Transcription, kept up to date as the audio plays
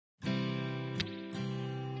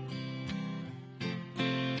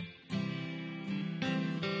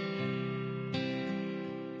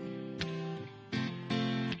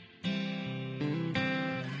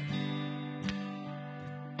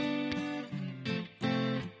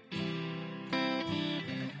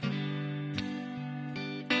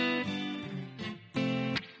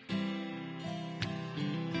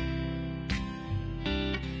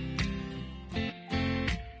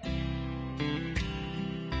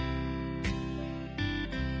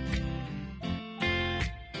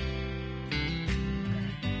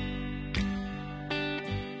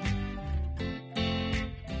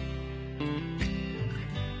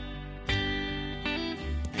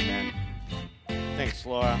Thanks,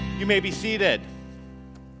 Laura. You may be seated.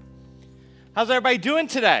 How's everybody doing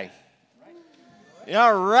today?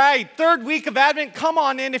 All right, third week of Advent. Come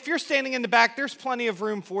on in. If you're standing in the back, there's plenty of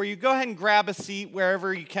room for you. Go ahead and grab a seat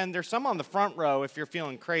wherever you can. There's some on the front row if you're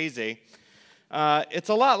feeling crazy. It's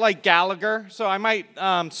a lot like Gallagher, so I might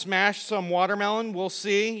smash some watermelon. We'll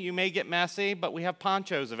see. You may get messy, but we have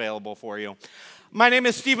ponchos available for you. My name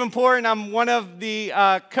is Stephen Poor, and I'm one of the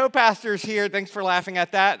co-pastors here. Thanks for laughing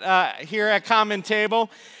at that, here at Common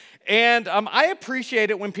Table. And I appreciate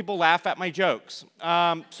it when people laugh at my jokes.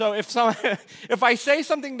 So if I say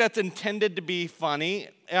something that's intended to be funny,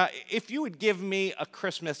 if you would give me a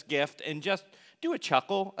Christmas gift and just do a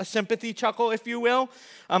chuckle, a sympathy chuckle, if you will.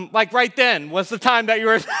 Like right then was the time that you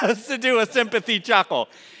were supposed to do a sympathy chuckle,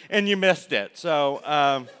 and you missed it.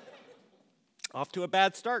 So off to a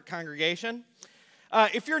bad start, congregation.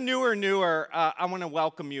 If you're newer, I want to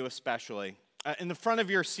welcome you especially. In the front of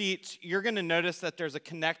your seats, you're going to notice that there's a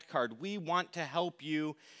Connect card. We want to help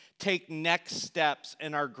you take next steps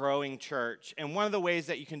in our growing church. And one of the ways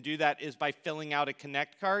that you can do that is by filling out a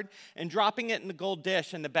Connect card and dropping it in the gold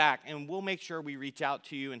dish in the back. And we'll make sure we reach out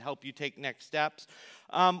to you and help you take next steps.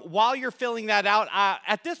 While you're filling that out,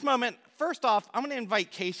 at this moment, first off, I'm going to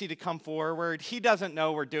invite Casey to come forward. He doesn't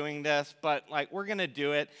know we're doing this, but we're going to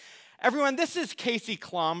do it. Everyone, this is Casey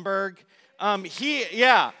Klomberg. He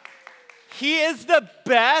is the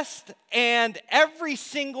best, and every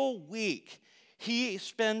single week he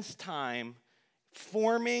spends time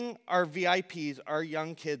forming our VIPs, our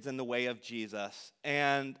young kids, in the way of Jesus.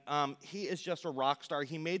 And he is just a rock star.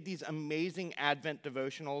 He made these amazing Advent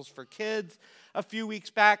devotionals for kids a few weeks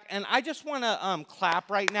back, and I just want to clap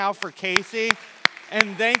right now for Casey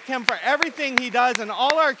and thank him for everything he does, and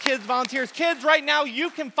all our kids volunteers. Kids, right now, you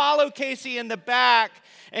can follow Casey in the back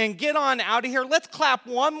and get on out of here. Let's clap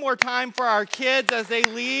one more time for our kids as they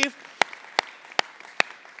leave.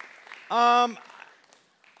 I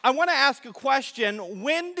want to ask a question.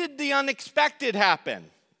 When did the unexpected happen?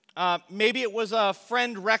 Maybe it was a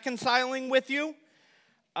friend reconciling with you.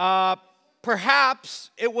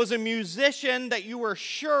 Perhaps it was a musician that you were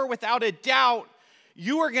sure without a doubt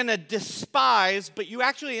you were going to despise, but you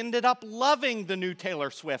actually ended up loving the new Taylor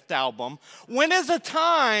Swift album. When is a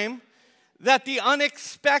time that the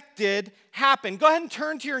unexpected happened? Go ahead and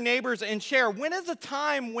turn to your neighbors and share. When is a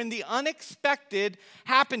time when the unexpected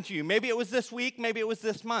happened to you? Maybe it was this week, maybe it was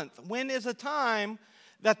this month. When is a time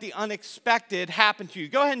that the unexpected happened to you?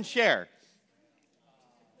 Go ahead and share.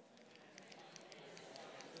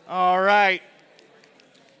 All right.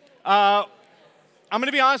 I'm going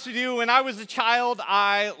to be honest with you. When I was a child,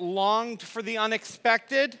 I longed for the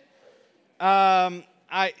unexpected. I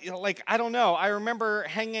don't know. I remember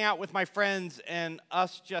hanging out with my friends and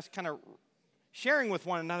us just kind of sharing with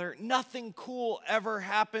one another. Nothing cool ever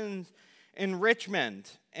happens in Richmond.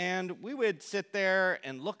 And we would sit there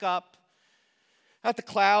and look up at the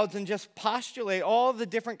clouds and just postulate all the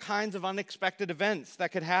different kinds of unexpected events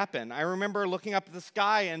that could happen. I remember looking up at the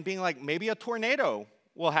sky and being like, maybe a tornado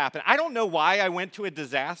will happen. I don't know why I went to a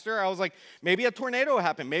disaster. I was like, maybe a tornado will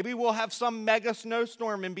happen. Maybe we'll have some mega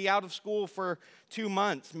snowstorm and be out of school for 2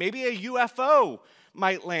 months. Maybe a UFO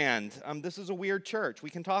might land. This is a weird church. We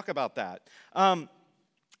can talk about that.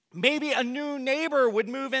 Maybe a new neighbor would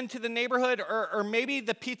move into the neighborhood, or maybe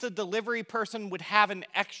the pizza delivery person would have an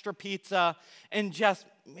extra pizza and just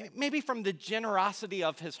maybe from the generosity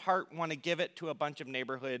of his heart want to give it to a bunch of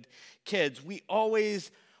neighborhood kids. We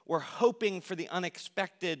always were hoping for the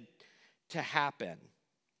unexpected to happen.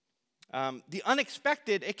 The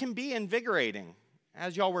unexpected, it can be invigorating.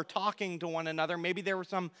 As y'all were talking to one another, maybe there were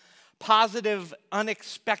some positive,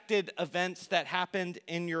 unexpected events that happened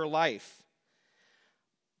in your life.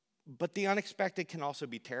 But the unexpected can also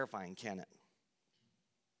be terrifying, can it?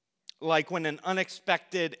 Like when an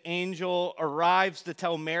unexpected angel arrives to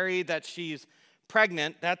tell Mary that she's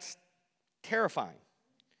pregnant, that's terrifying.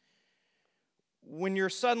 When you're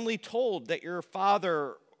suddenly told that your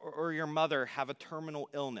father or your mother have a terminal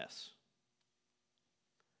illness,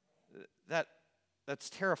 that's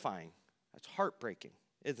terrifying. That's heartbreaking,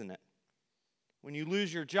 isn't it? When you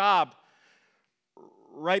lose your job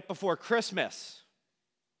right before Christmas,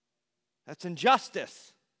 that's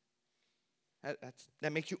injustice.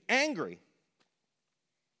 That makes you angry.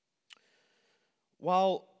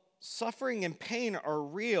 While suffering and pain are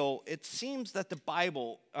real, it seems that the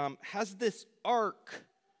Bible has this arc,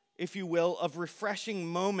 if you will, of refreshing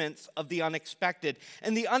moments of the unexpected.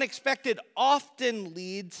 And the unexpected often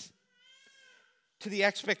leads to the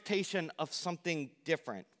expectation of something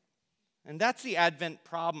different. And that's the Advent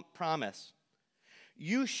promise.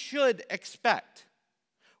 You should expect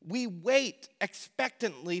We wait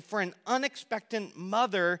expectantly for an unexpected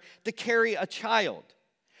mother to carry a child.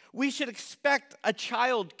 We should expect a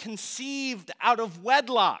child conceived out of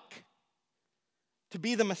wedlock to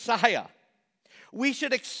be the Messiah. We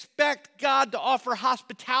should expect God to offer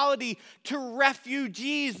hospitality to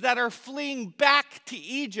refugees that are fleeing back to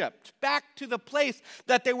Egypt, back to the place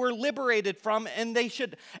that they were liberated from, and they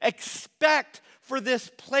should expect for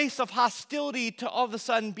this place of hostility to all of a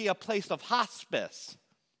sudden be a place of hospice.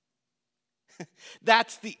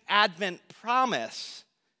 That's the Advent promise,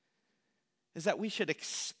 is that we should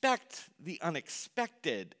expect the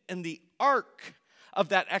unexpected, and the arc of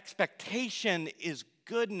that expectation is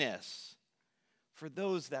goodness for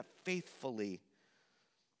those that faithfully,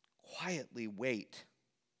 quietly wait.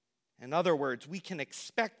 In other words, we can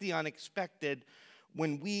expect the unexpected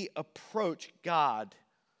when we approach God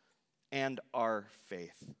and our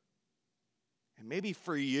faith. And maybe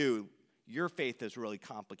for you, your faith is really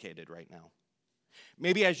complicated right now.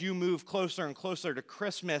 Maybe as you move closer and closer to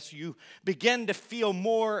Christmas, you begin to feel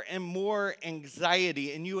more and more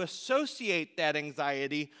anxiety, and you associate that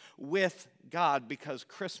anxiety with God because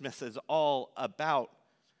Christmas is all about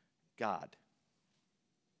God.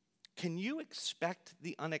 Can you expect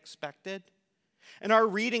the unexpected? In our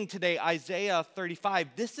reading today, Isaiah 35,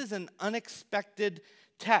 this is an unexpected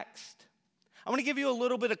text. I want to give you a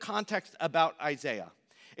little bit of context about Isaiah.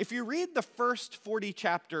 If you read the first 40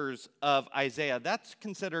 chapters of Isaiah, that's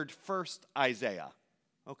considered first Isaiah,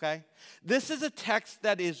 okay? This is a text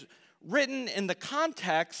that is written in the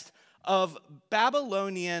context of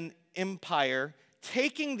Babylonian Empire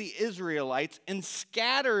taking the Israelites and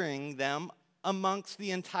scattering them amongst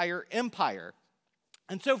the entire empire.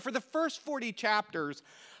 And so for the first 40 chapters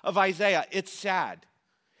of Isaiah, it's sad,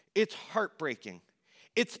 it's heartbreaking,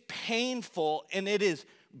 it's painful, and it is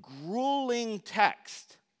grueling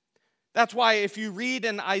text. That's why if you read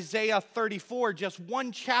in Isaiah 34, just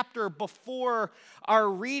one chapter before our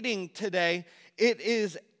reading today, it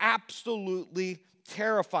is absolutely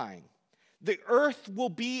terrifying. The earth will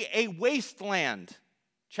be a wasteland,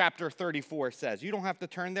 chapter 34 says. You don't have to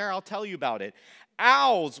turn there, I'll tell you about it.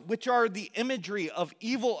 Owls, which are the imagery of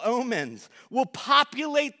evil omens, will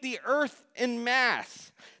populate the earth in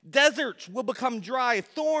mass. Deserts will become dry.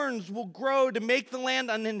 Thorns will grow to make the land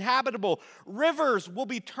uninhabitable. Rivers will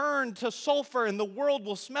be turned to sulfur, and the world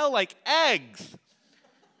will smell like eggs.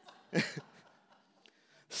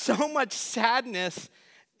 So much sadness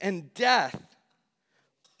and death.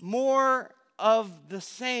 More of the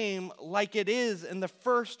same like it is in the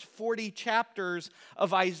first 40 chapters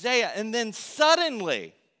of Isaiah. And then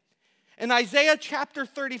suddenly, in Isaiah chapter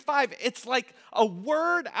 35, it's like a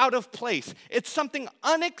word out of place. It's something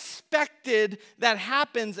unexpected that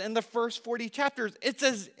happens in the first 40 chapters. It's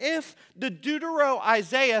as if the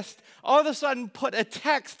Deutero-Isaiahist all of a sudden put a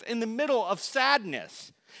text in the middle of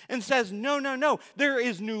sadness and says, no, there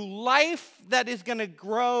is new life that is going to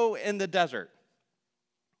grow in the desert.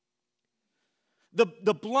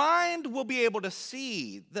 The blind will be able to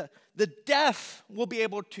see. The deaf will be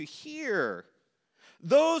able to hear.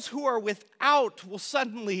 Those who are without will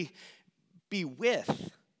suddenly be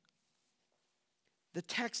with. The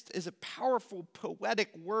text is a powerful, poetic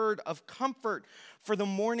word of comfort for the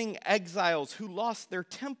mourning exiles who lost their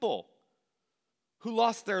temple, who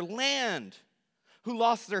lost their land, who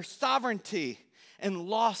lost their sovereignty, and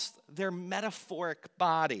lost their metaphoric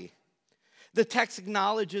body. The text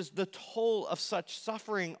acknowledges the toll of such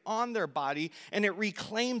suffering on their body, and it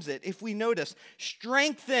reclaims it. If we notice,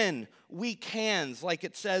 strengthen weak hands, like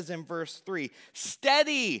it says in verse 3.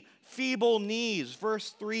 Steady feeble knees, verse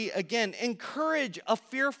 3 again. Encourage a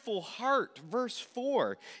fearful heart, verse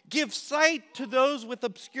 4. Give sight to those with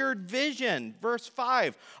obscured vision, verse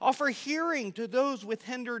 5. Offer hearing to those with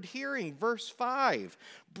hindered hearing, verse 5.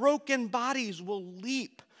 Broken bodies will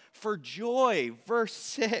leap for joy, verse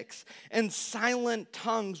 6, and silent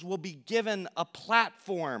tongues will be given a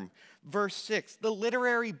platform, verse 6. The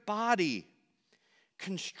literary body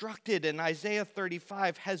constructed in Isaiah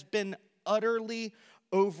 35 has been utterly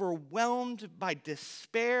overwhelmed by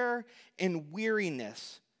despair and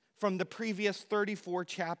weariness from the previous 34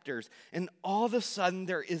 chapters. And all of a sudden,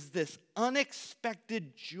 there is this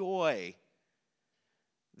unexpected joy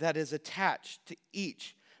that is attached to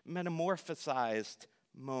each metamorphosized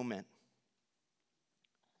moment.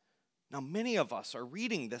 Now, many of us are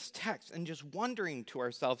reading this text and just wondering to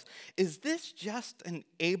ourselves, is this just an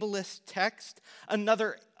ableist text?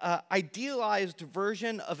 Another idealized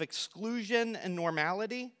version of exclusion and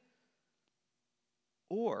normality?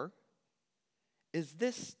 Or is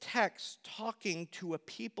this text talking to a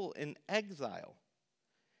people in exile,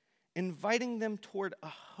 inviting them toward a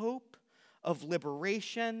hope of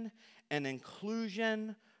liberation and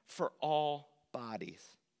inclusion for all bodies.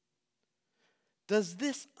 Does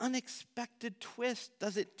this unexpected twist,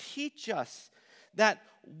 does it teach us that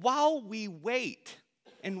while we wait,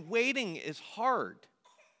 and waiting is hard,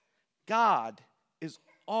 God is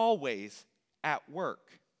always at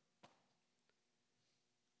work?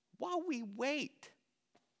 While we wait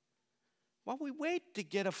to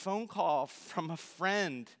get a phone call from a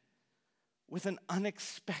friend with an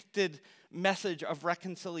unexpected message of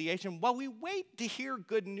reconciliation, while we wait to hear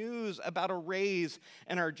good news about a raise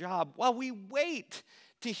in our job, while we wait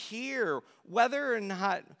to hear whether or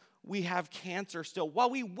not we have cancer still, while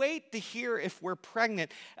we wait to hear if we're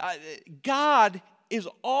pregnant, God is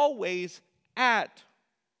always at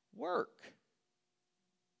work.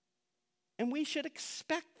 And we should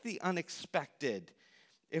expect the unexpected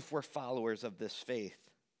if we're followers of this faith.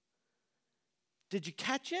 Did you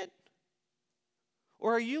catch it?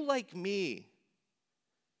 Or are you like me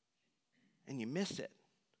and you miss it?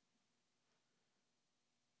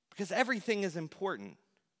 Because everything is important.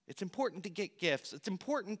 It's important to get gifts. It's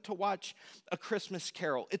important to watch A Christmas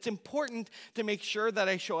Carol. It's important to make sure that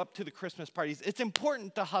I show up to the Christmas parties. It's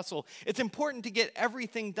important to hustle. It's important to get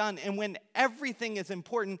everything done. And when everything is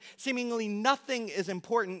important, seemingly nothing is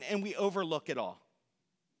important, and we overlook it all.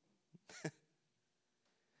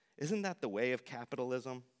 Isn't that the way of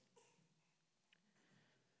capitalism?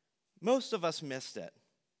 Most of us missed it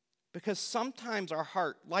because sometimes our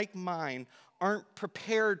heart, like mine, aren't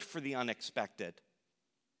prepared for the unexpected.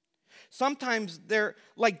 Sometimes they're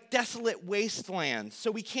like desolate wastelands, so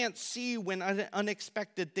we can't see when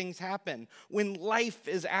unexpected things happen, when life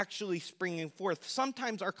is actually springing forth.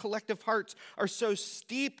 Sometimes our collective hearts are so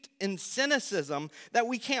steeped in cynicism that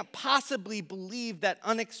we can't possibly believe that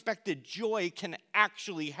unexpected joy can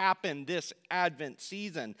actually happen this Advent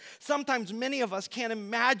season. Sometimes many of us can't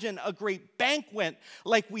imagine a great banquet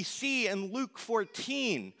like we see in Luke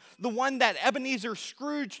 14, the one that Ebenezer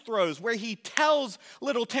Scrooge throws, where he tells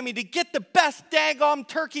little Timmy to get the best daggum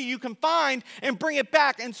turkey you can find and bring it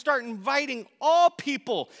back and start inviting all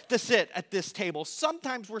people to sit at this table.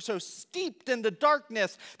 Sometimes we're so steeped in the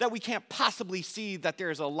darkness that we can't possibly see that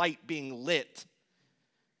there's a light being lit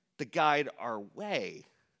to guide our way.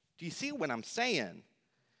 Do you see what I'm saying?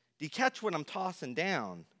 Do you catch what I'm tossing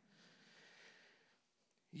down?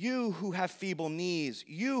 You who have feeble knees,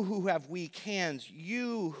 you who have weak hands,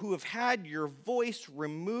 you who have had your voice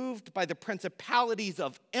removed by the principalities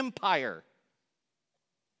of empire,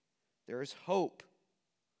 there is hope.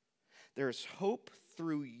 There is hope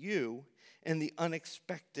through you in the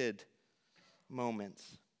unexpected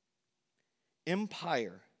moments.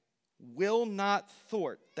 Empire will not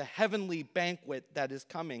thwart the heavenly banquet that is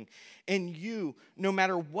coming. And you, no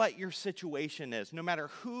matter what your situation is, no matter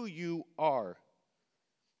who you are,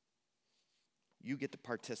 you get to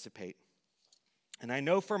participate. And I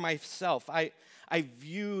know for myself, I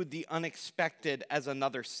view the unexpected as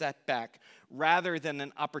another setback rather than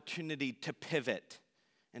an opportunity to pivot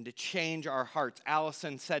and to change our hearts.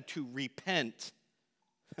 Allison said to repent.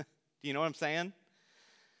 Do you know what I'm saying?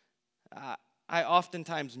 I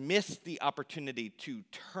oftentimes miss the opportunity to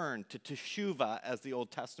turn to teshuvah, as the Old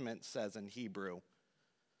Testament says in Hebrew.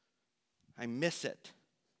 I miss it.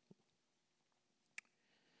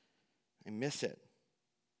 I miss it.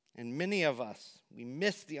 And many of us, we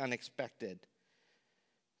miss the unexpected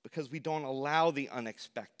because we don't allow the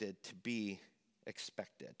unexpected to be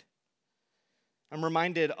expected. I'm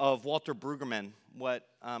reminded of Walter Brueggemann, what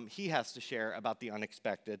he has to share about the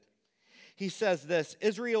unexpected. He says this: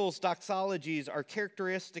 Israel's doxologies are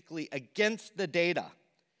characteristically against the data.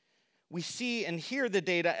 We see and hear the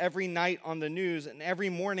data every night on the news and every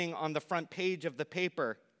morning on the front page of the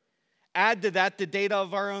paper. Add to that the data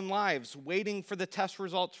of our own lives, waiting for the test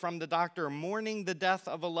results from the doctor, mourning the death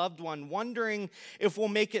of a loved one, wondering if we'll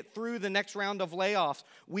make it through the next round of layoffs.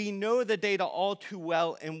 We know the data all too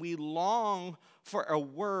well, and we long for a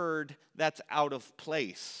word that's out of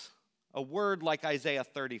place, a word like Isaiah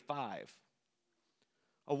 35,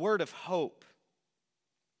 a word of hope.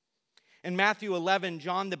 In Matthew 11,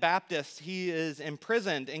 John the Baptist, he is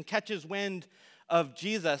imprisoned and catches wind of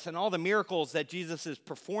Jesus and all the miracles that Jesus is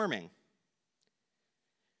performing.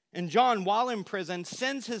 And John, while in prison,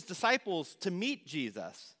 sends his disciples to meet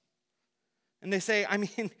Jesus. And they say, I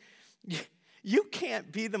mean, you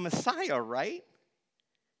can't be the Messiah, right?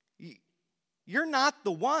 You're not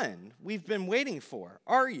the one we've been waiting for,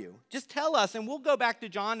 are you? Just tell us, and we'll go back to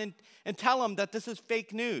John and tell him that this is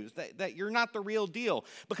fake news, that you're not the real deal,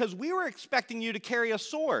 because we were expecting you to carry a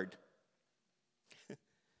sword.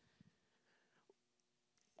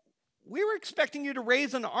 we were expecting you to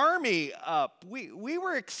raise an army up. We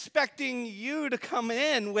were expecting you to come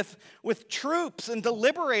in with troops and to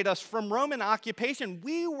liberate us from Roman occupation.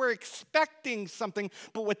 We were expecting something,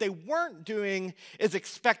 but what they weren't doing is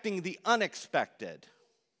expecting the unexpected.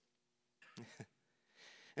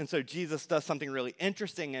 And so Jesus does something really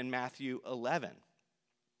interesting in Matthew 11.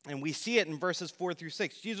 And we see it in verses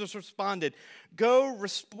 4-6. Jesus responded, "Go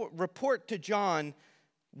report to John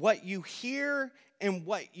what you hear and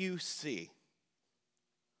what you see."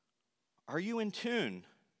 Are you in tune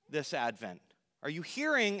this Advent? Are you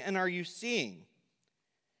hearing and are you seeing?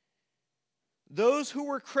 Those who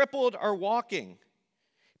were crippled are walking.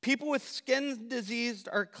 People with skin disease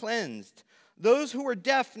are cleansed. Those who were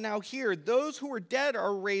deaf now hear. Those who were dead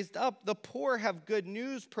are raised up. The poor have good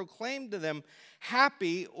news proclaimed to them.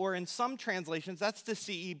 Happy, or in some translations, that's the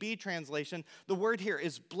CEB translation, the word here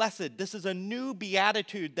is blessed. This is a new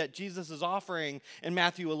beatitude that Jesus is offering in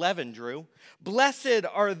Matthew 11, Drew. Blessed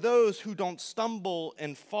are those who don't stumble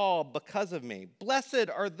and fall because of me. Blessed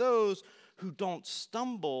are those who don't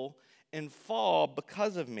stumble and fall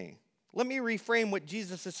because of me. Let me reframe what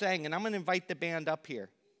Jesus is saying, and I'm going to invite the band up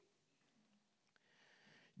here.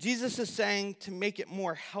 Jesus is saying, to make it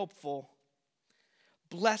more helpful,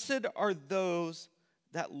 blessed are those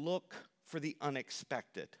that look for the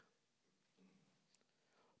unexpected.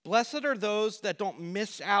 Blessed are those that don't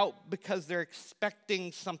miss out because they're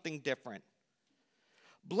expecting something different.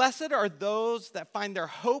 Blessed are those that find their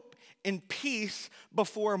hope in peace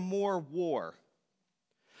before more war.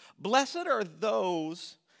 Blessed are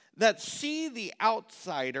those that see the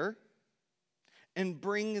outsider and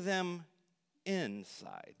bring them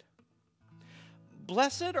inside.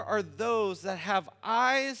 Blessed are those that have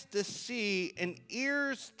eyes to see and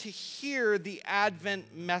ears to hear the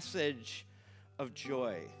Advent message of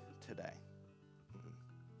joy today.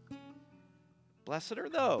 Blessed are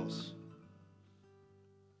those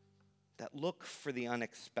that look for the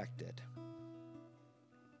unexpected.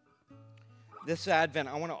 This Advent,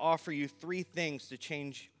 I want to offer you 3 things to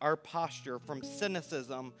change our posture from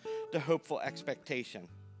cynicism to hopeful expectation.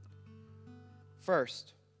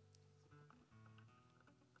 First,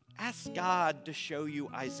 ask God to show you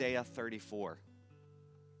Isaiah 34.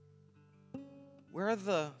 Where are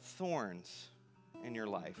the thorns in your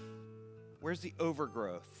life? Where's the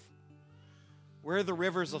overgrowth? Where are the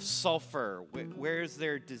rivers of sulfur? Where's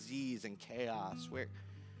their disease and chaos?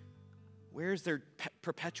 Where's their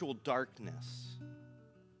perpetual darkness?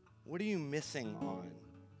 What are you missing on?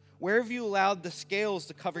 Where have you allowed the scales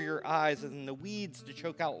to cover your eyes and the weeds to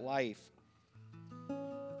choke out life?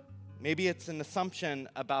 Maybe it's an assumption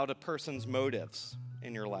about a person's motives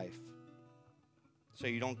in your life, so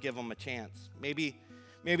you don't give them a chance. Maybe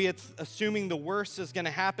it's assuming the worst is going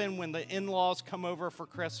to happen when the in-laws come over for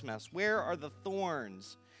Christmas. Where are the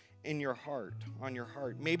thorns in your heart, on your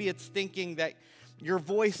heart? Maybe it's thinking that your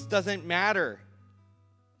voice doesn't matter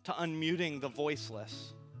to unmuting the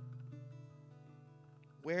voiceless.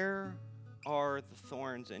 Where are the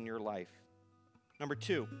thorns in your life? Number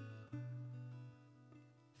 2,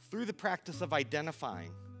 through the practice of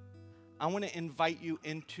identifying, I want to invite you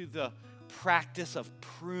into the practice of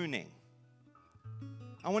pruning.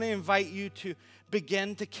 I want to invite you to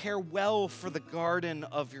begin to care well for the garden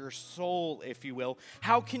of your soul, if you will.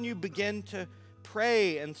 How can you begin to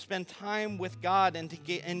pray and spend time with God and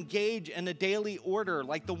to engage in a daily order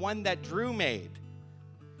like the one that Drew made?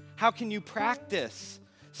 How can you practice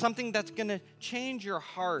something that's going to change your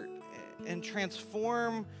heart and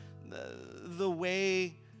transform the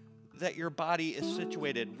way that your body is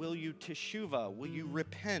situated? Will you teshuvah? Will you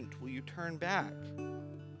repent? Will you turn back?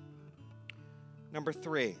 Number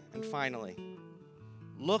 3, and finally,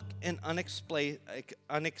 look in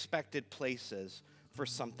unexpected places for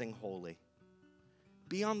something holy.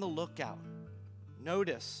 Be on the lookout.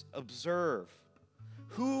 Notice, observe.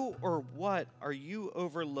 Who or what are you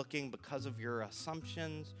overlooking because of your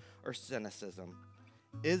assumptions or cynicism?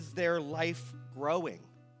 Is there life growing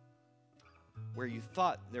where you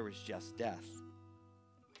thought there was just death?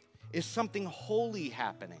 Is something holy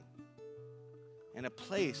happening in a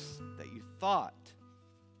place that you thought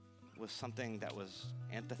was something that was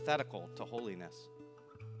antithetical to holiness?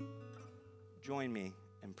 Join me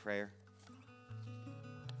in prayer.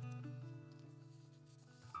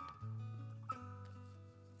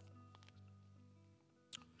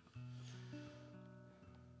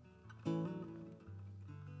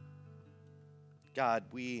 God,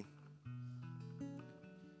 we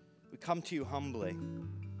come to you humbly,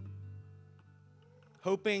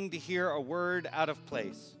 hoping to hear a word out of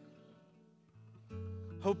place,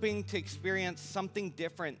 hoping to experience something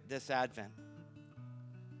different this Advent,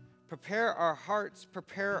 Prepare our hearts,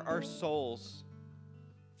 prepare our souls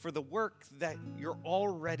for the work that you're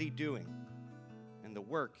already doing and the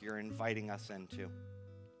work you're inviting us into.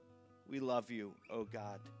 We love you, oh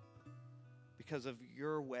God, because of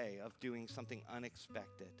your way of doing something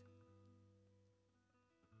unexpected.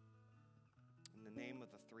 In the name of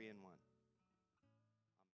the